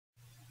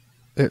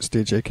It's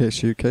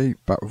djcaseuk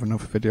back with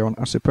another video on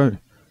Acid Pro. In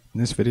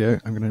this video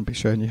I'm going to be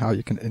showing you how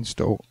you can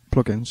install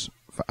plugins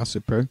for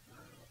Acid Pro.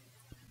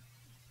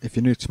 If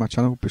you're new to my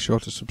channel, be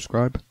sure to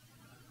subscribe,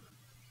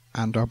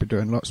 and I'll be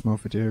doing lots more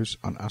videos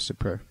on Acid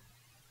Pro.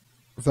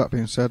 With that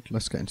being said,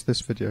 let's get into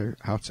this video,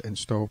 how to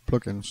install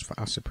plugins for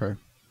Acid Pro.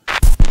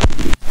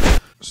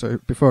 So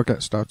before I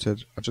get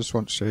started, I just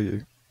want to show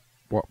you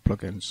what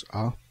plugins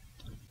are.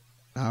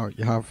 Now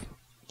you have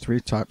three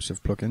types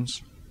of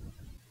plugins.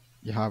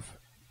 You have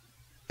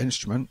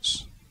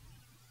instruments,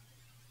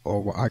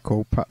 or what I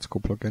call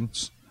practical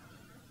plugins,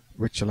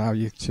 which allow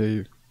you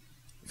to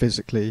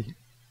physically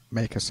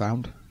make a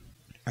sound.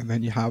 And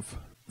then you have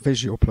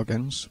visual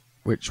plugins,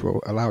 which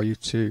will allow you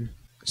to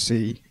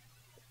see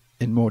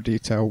in more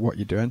detail what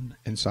you're doing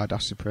inside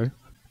Acid Pro.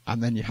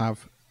 And then you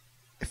have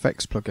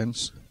effects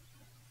plugins,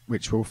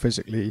 which will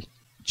physically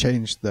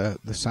change the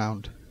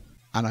sound.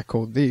 And I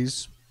call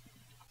these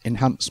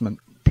enhancement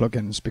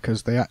plugins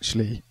because they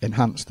actually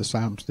enhance the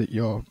sound that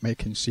you're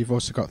making. So you've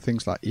also got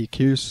things like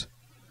EQs,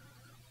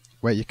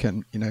 where you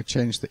can,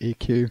 change the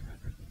EQ,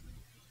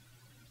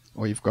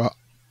 or you've got,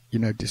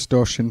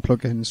 distortion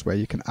plugins where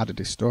you can add a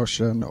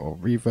distortion, or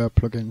reverb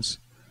plugins.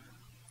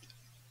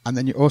 And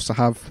then you also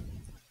have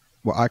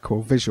what I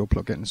call visual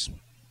plugins.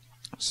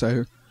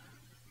 So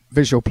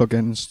visual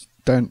plugins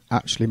don't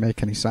actually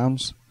make any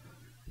sounds,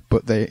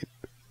 but they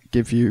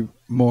give you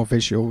more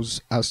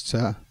visuals as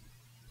to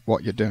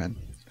what you're doing.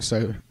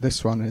 So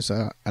this one is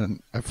a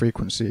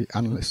frequency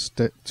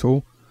analytic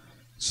tool.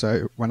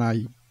 So when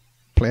I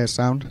play a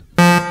sound,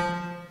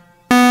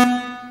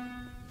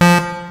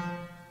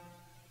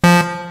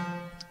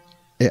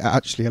 it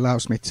actually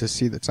allows me to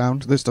see the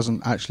sound. This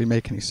doesn't actually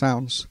make any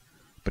sounds,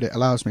 but it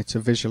allows me to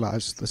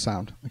visualize the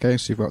sound. Okay,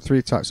 so you've got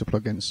three types of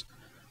plugins: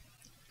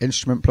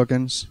 instrument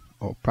plugins,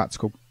 or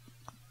practical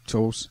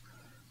tools;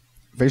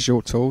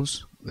 visual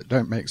tools that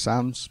don't make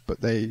sounds,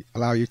 but they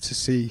allow you to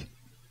see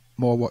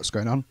more what's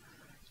going on;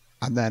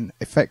 and then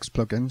effects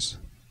plugins,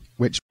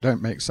 which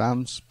don't make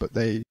sounds, but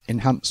they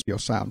enhance your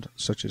sound,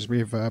 such as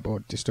reverb or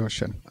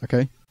distortion.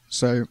 Okay,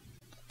 so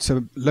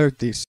to load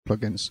these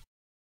plugins,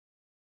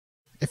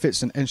 if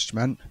it's an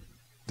instrument,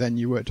 then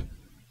you would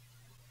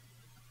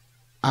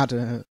add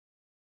a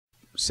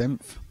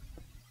synth.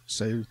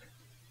 So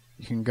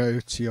you can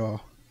go to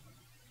your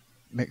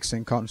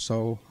mixing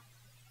console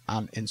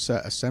and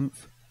insert a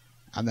synth,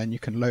 and then you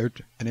can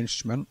load an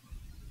instrument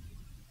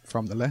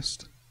from the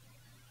list.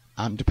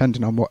 And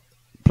depending on what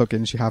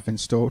plugins you have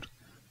installed,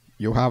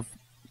 you'll have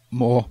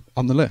more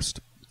on the list.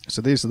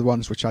 So these are the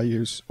ones which I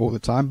use all the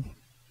time.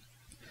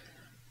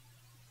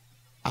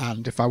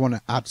 And if I want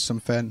to add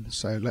something,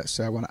 so let's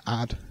say I want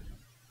to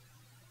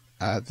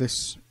add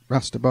this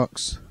raster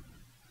box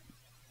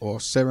or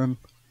serum,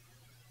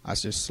 I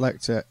just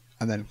select it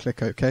and then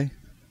click OK.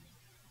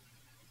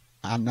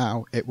 And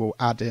now it will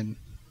add in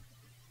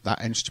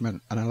that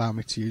instrument and allow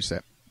me to use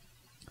it.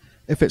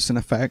 If it's an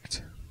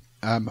effect,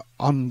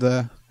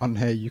 on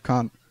here you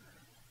can't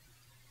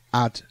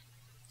add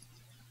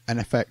an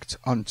effect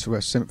onto a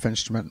synth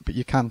instrument, but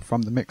you can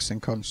from the mixing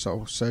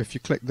console. So if you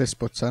click this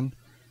button,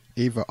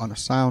 either on a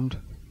sound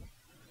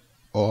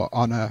or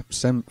on a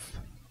synth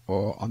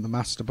or on the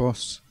master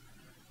bus,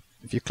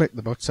 if you click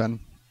the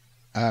button,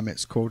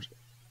 it's called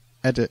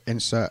edit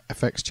insert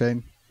effects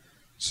chain.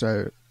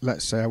 So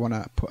let's say I want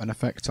to put an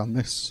effect on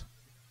this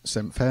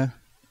synth here,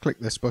 click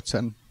this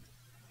button,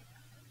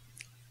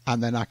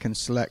 and then I can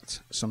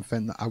select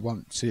something that I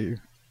want to,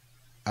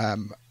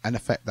 an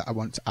effect that I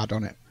want to add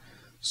on it.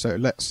 So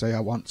let's say I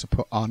want to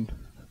put on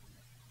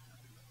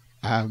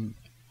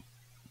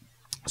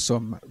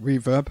some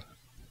reverb.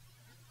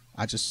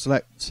 I just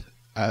select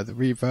the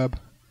reverb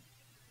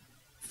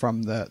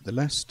from the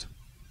list,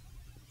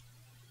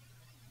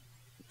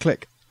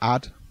 click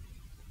add,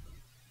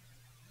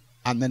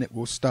 and then it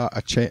will start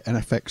an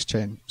effects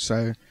chain.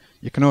 So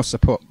you can also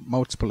put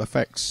multiple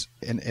effects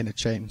in a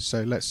chain.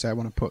 So let's say I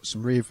want to put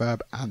some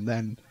reverb, and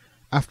then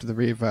after the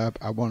reverb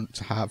I want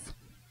to have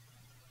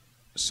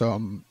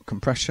some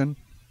compression.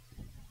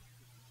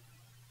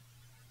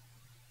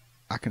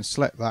 I can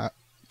select that,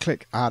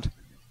 click add,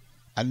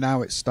 and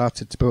now it's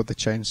started to build the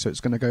chain. So it's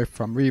going to go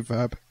from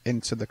reverb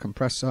into the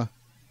compressor,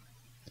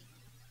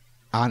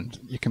 and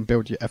you can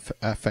build your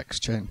effects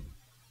chain.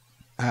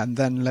 And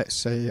then let's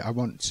say I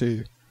want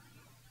to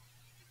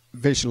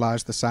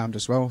visualize the sound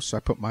as well, so I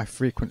put my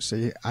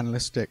frequency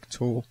analytic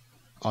tool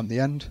on the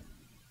end.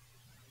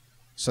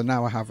 So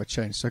now I have a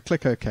chain, so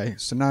click OK.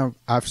 So now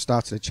I've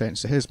started a chain.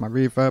 So here's my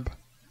reverb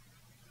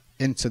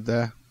into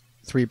the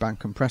 3-band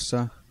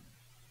compressor,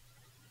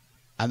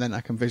 and then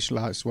I can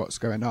visualize what's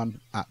going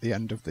on at the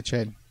end of the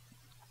chain.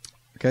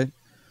 Okay,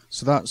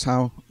 so that's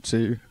how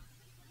to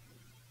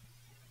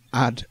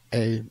add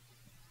a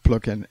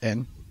plugin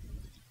in.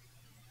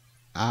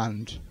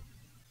 And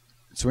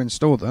to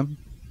install them,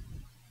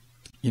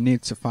 you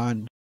need to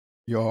find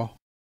your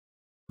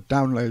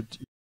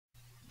download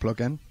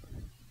plugin.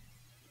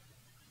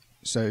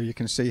 So you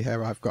can see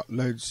here I've got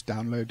loads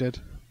downloaded.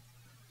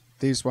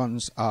 These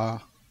ones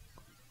are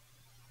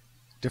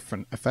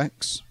different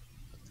effects.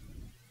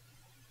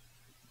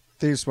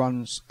 these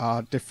ones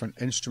are different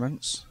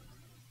instruments.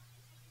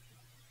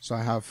 So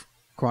I have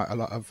quite a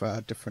lot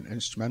of different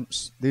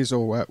instruments. These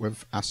all work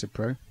with Acid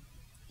Pro.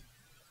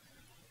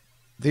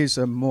 These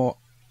are more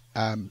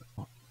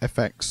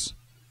effects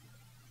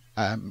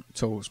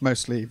tools,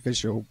 mostly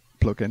visual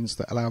plugins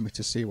that allow me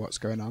to see what's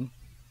going on.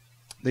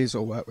 These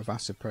all work with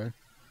Acid Pro.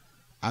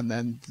 And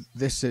then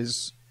this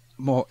is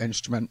more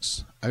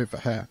instruments over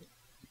here.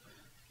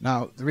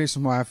 Now, the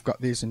reason why I've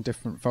got these in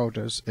different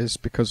folders is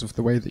because of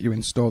the way that you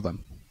install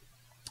them.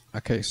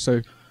 Okay,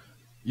 so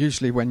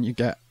usually when you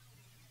get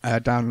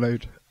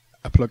download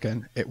a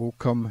plugin, it will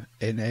come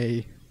in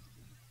a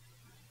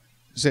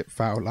zip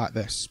file like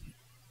this.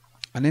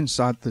 And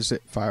inside the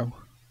zip file,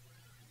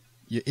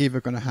 you're either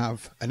going to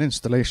have an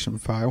installation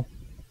file,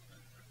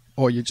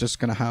 or you're just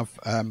going to have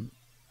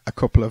a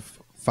couple of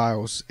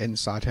files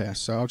inside here.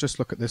 So I'll just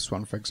look at this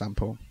one, for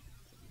example.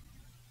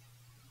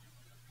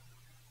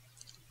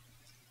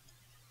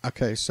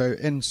 Okay, so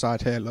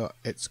inside here, look,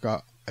 it's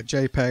got a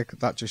JPEG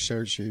that just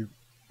shows you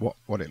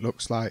what it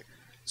looks like.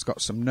 It's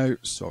got some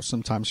notes, or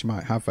sometimes you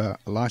might have a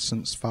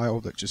license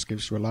file that just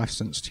gives you a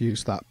license to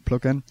use that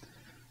plugin.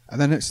 And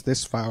then it's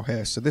this file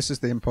here. So this is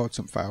the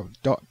important file,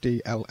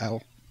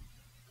 .dll.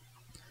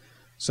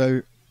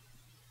 So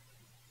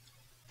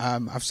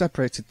I've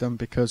separated them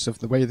because of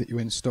the way that you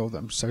install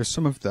them. So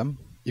some of them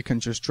you can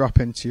just drop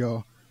into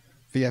your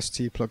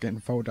VST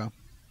plugin folder.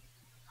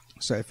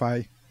 So if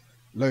I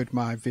load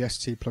my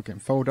VST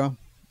plugin folder,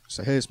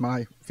 so here's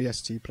my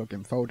VST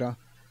plugin folder,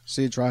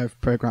 C drive,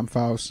 program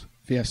files,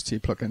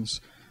 VST plugins.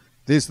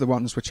 These are the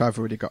ones which I've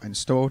already got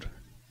installed.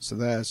 So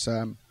there's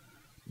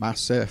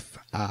Massive,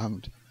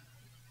 and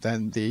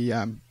then the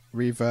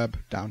reverb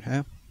down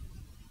here.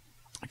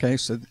 Okay,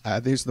 so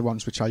these are the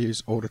ones which I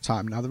use all the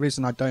time. Now, the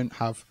reason I don't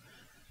have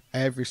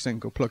every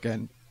single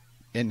plugin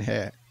in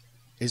here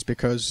is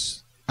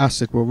because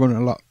Acid will run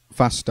a lot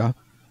faster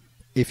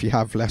if you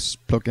have less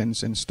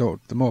plugins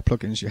installed. The more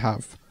plugins you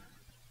have,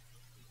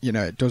 you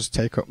know, it does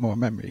take up more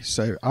memory.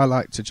 So I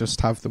like to just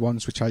have the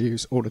ones which I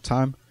use all the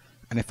time,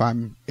 and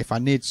if I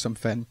need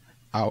something,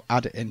 I'll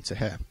add it into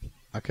here.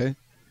 Okay,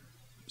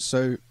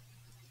 so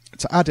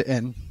to add it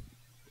in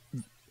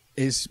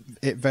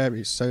it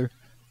varies. So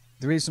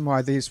the reason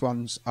why these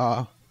ones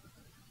are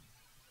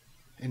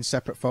in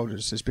separate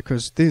folders is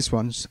because these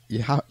ones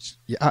you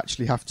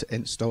actually have to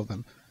install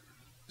them.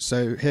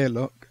 So here,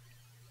 look,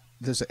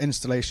 there's an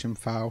installation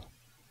file,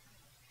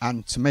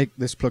 and to make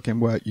this plugin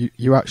work,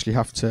 you actually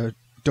have to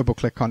double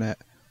click on it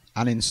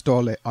and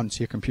install it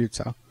onto your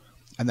computer,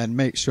 and then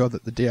make sure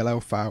that the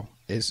DLL file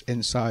is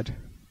inside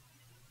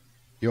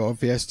your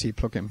VST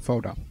plugin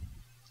folder.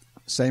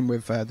 Same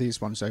with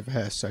these ones over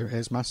here. So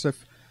here's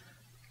Massive.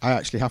 I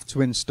actually have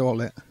to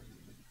install it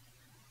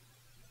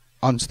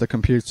onto the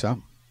computer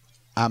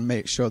and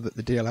make sure that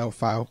the DLL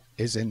file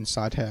is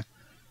inside here.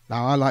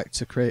 Now, I like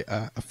to create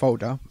a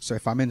folder. So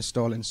if I'm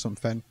installing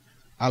something,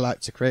 I like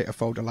to create a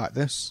folder like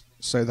this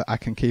so that I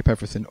can keep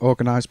everything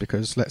organized,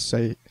 because let's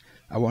say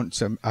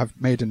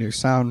I've made a new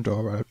sound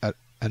or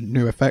a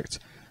new effect,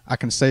 I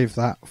can save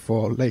that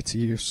for later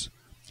use.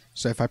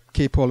 So if I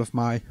keep all of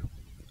my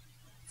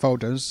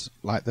folders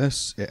like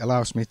this, it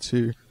allows me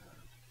to,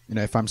 you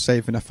know, if I'm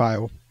saving a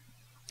file,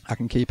 I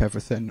can keep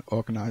everything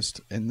organized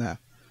in there.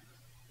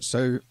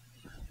 So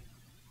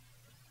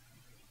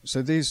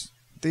these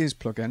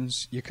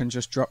plugins, you can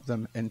just drop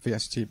them in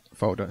VST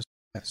folders.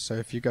 So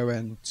if you go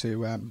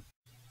into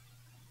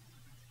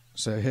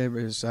so here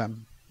is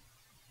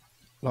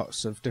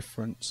lots of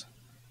different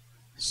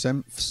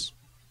synths.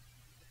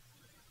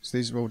 So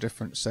these are all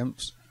different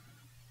synths,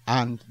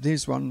 and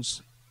these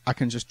ones I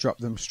can just drop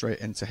them straight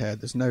into here.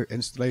 There's no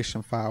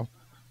installation file.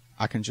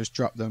 I can just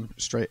drop them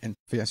straight into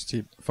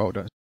VST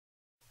folder.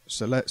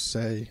 So let's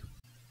say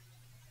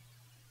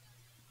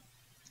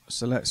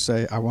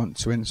I want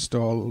to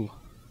install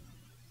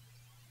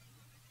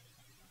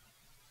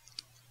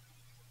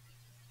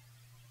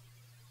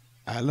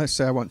let's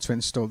say I want to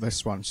install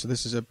this one. So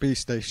this is a B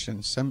station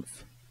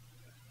synth.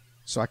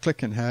 So I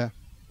click in here,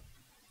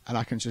 and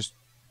I can just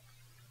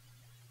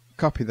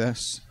copy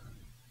this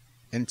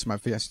into my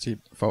VST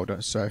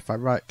folder. So if I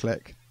right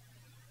click,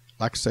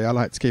 like I say, I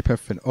like to keep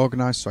everything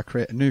organized, so I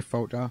create a new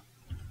folder.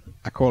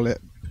 I call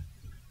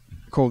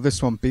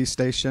this one B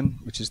station,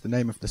 which is the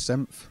name of the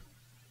synth,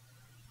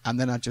 and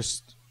then I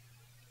just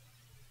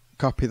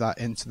copy that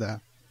into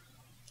there,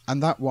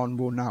 and that one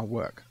will now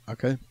work.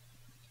 Okay,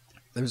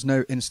 there's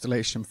no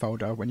installation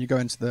folder. When you go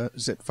into the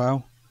zip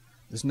file,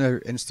 there's no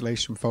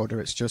installation folder,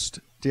 it's just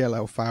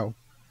DLL file,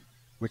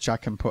 which I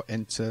can put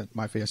into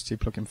my VST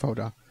plugin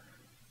folder.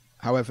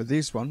 However,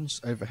 these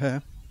ones over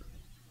here,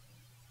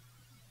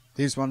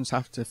 these ones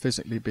have to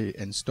physically be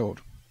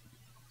installed.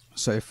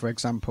 So for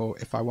example,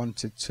 if I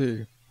wanted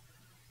to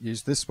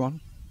use this one,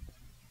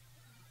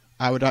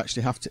 I would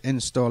actually have to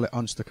install it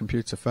onto the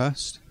computer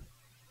first,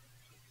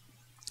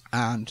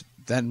 and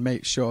then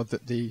make sure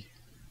that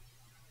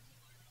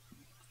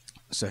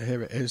so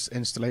here it is,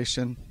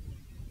 installation,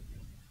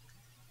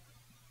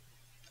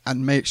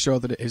 and make sure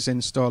that it is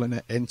installing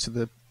it into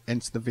the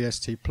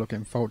VST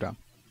plugin folder.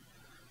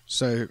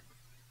 So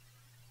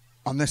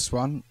on this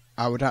one,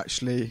 I would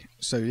actually,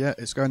 so yeah,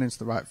 it's going into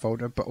the right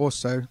folder, but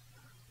also,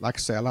 like I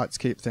say, I like to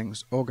keep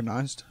things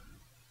organized.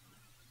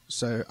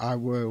 So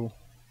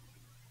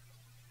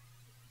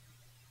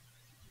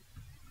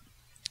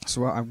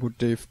what I would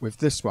do with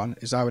this one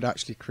is I would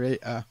actually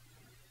create a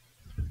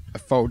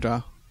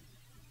folder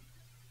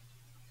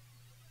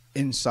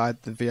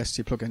inside the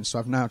VST plugin. So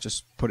I've now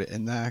just put it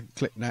in there,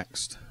 click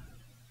next.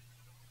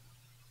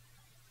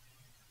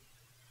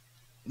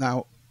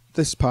 Now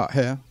this part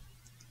here,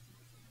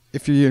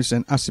 if you're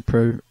using Acid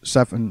Pro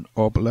 7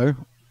 or below,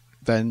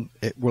 then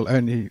it will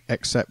only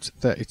accept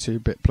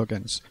 32-bit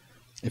plugins.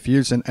 If you're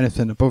using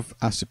anything above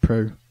Acid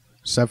Pro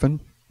 7,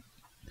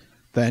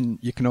 then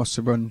you can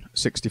also run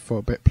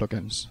 64-bit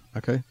plugins.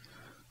 Okay,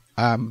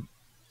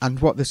 and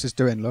what this is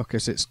doing, look,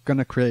 is it's going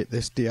to create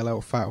this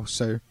DLL file.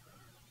 So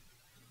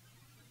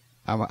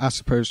our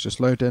Acid Pro is just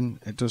loading.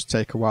 It does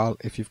take a while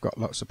if you've got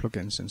lots of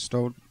plugins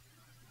installed.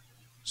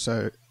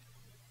 So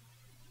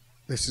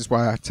this is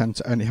why I tend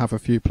to only have a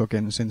few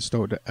plugins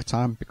installed at a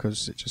time,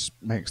 because it just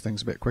makes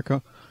things a bit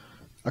quicker.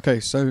 Okay,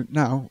 so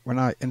now when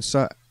I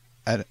insert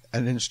an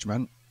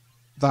instrument,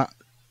 that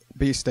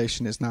B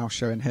station is now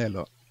showing here,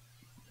 look.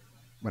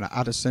 When I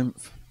add a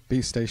synth,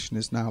 B station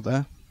is now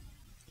there.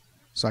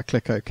 So I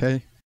click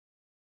OK.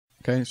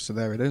 Okay, so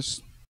there it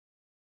is.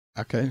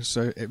 Okay,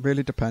 so it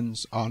really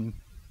depends on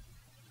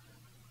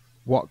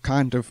what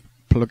kind of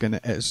plugin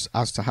it is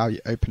as to how you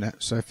open it.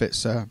 So if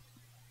it's an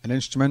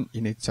instrument,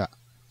 you need to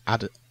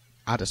add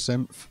a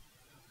synth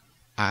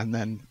and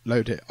then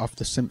load it off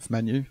the synth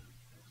menu.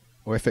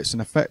 Or if it's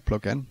an effect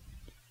plugin,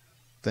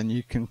 then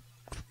you can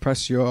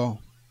press your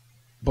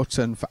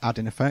button for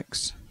adding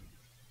effects,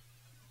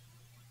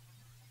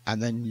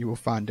 and then you will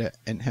find it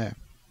in here.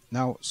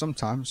 Now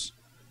sometimes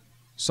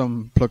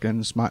some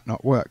plugins might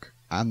not work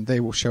and they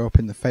will show up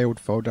in the failed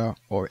folder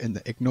or in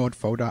the ignored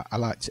folder. I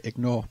like to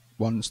ignore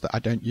ones that I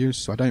don't use,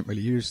 so I don't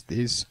really use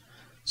these,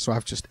 so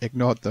I've just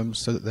ignored them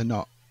so that they're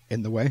not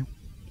in the way.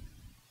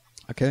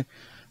 Okay,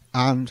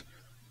 and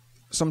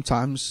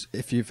sometimes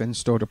if you've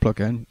installed a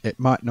plugin, it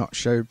might not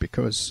show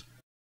because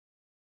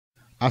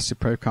Acid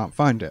Pro can't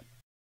find it.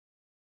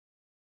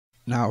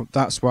 Now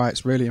that's why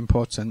it's really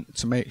important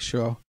to make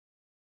sure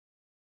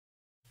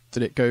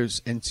that it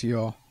goes into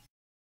your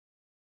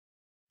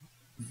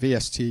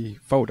VST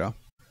folder.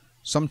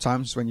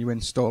 Sometimes when you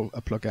install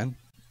a plugin,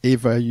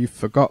 either you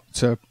forgot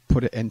to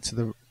put it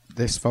into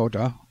this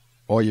folder,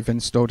 or you've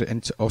installed it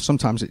into, or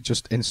sometimes it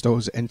just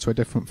installs it into a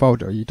different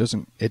folder. It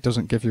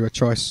doesn't give you a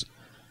choice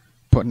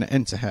putting it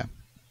into here.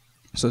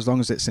 So as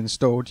long as it's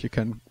installed, you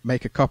can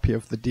make a copy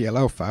of the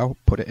DLL file,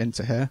 put it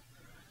into here,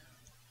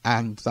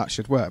 and that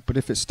should work. But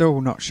if it's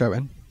still not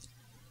showing,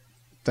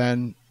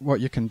 then what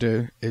you can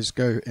do is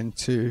go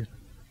into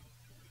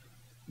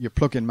your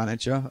plugin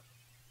manager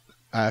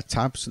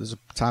tab. So there's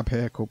a tab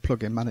here called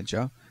plugin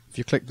manager. If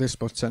you click this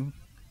button,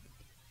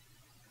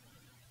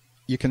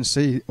 you can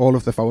see all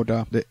of the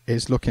folder that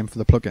is looking for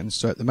the plugins.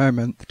 So at the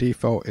moment the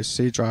default is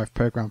C drive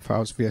program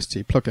files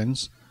VST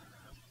plugins,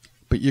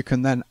 but you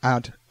can then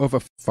add other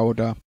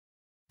folder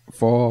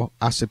for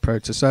Acid Pro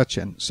to search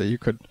in. So you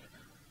could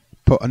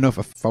put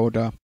another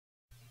folder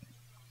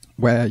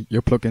where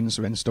your plugins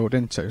are installed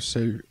into.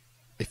 So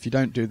if you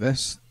don't do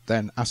this,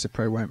 then Acid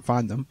Pro won't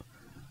find them.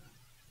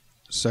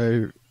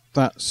 So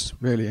that's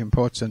really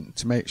important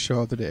to make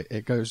sure that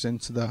it goes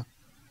into the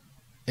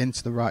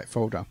right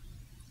folder.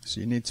 So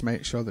you need to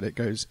make sure that it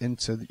goes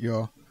into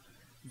your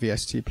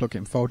VST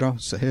plugin folder.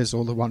 So here's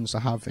all the ones I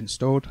have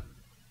installed,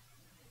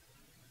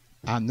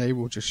 and they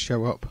will just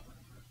show up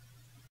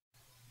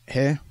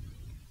here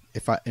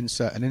if I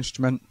insert an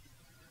instrument,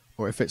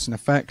 or if it's an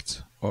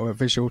effect or a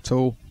visual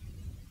tool,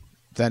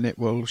 then it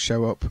will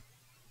show up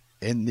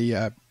in the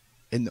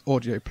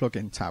audio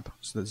plugin tab.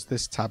 So there's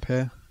this tab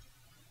here,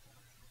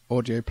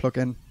 audio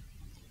plugin.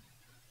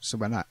 So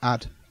when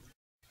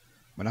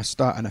I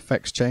start an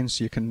effects chain,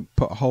 so you can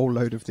put a whole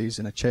load of these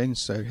in a chain.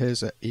 So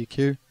here's an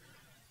EQ,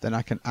 then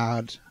I can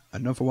add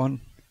another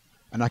one,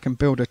 and I can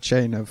build a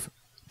chain of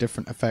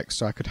different effects.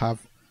 So I could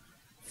have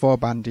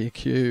 4-band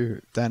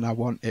EQ, then I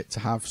want it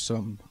to have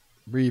some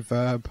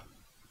reverb,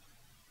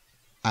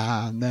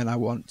 and then I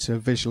want to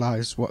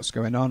visualize what's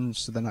going on,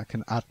 so then I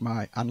can add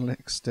my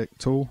analytics stick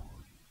tool.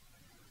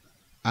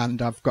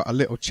 And I've got a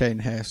little chain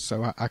here,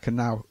 so I can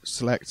now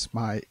select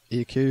my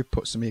EQ,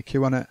 put some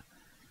EQ on it.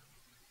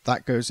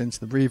 That goes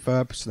into the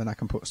reverb, so then I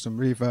can put some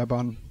reverb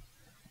on,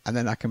 and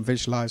then I can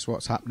visualize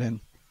what's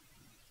happening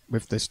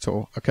with this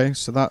tool. Okay,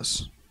 so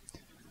that's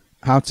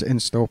how to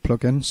install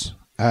plugins,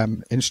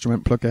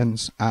 instrument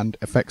plugins and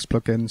effects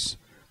plugins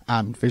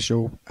and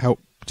visual help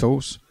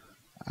tools.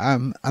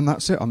 And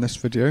that's it on this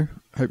video.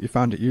 Hope you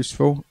found it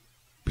useful.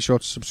 Be sure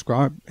to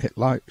subscribe, hit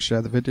like,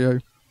 share the video.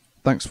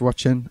 Thanks for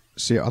watching.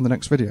 See you on the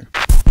next video.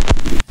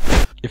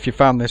 If you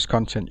found this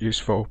content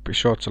useful, be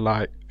sure to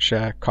like,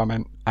 share,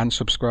 comment and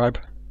subscribe,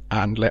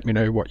 and let me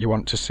know what you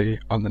want to see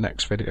on the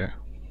next video.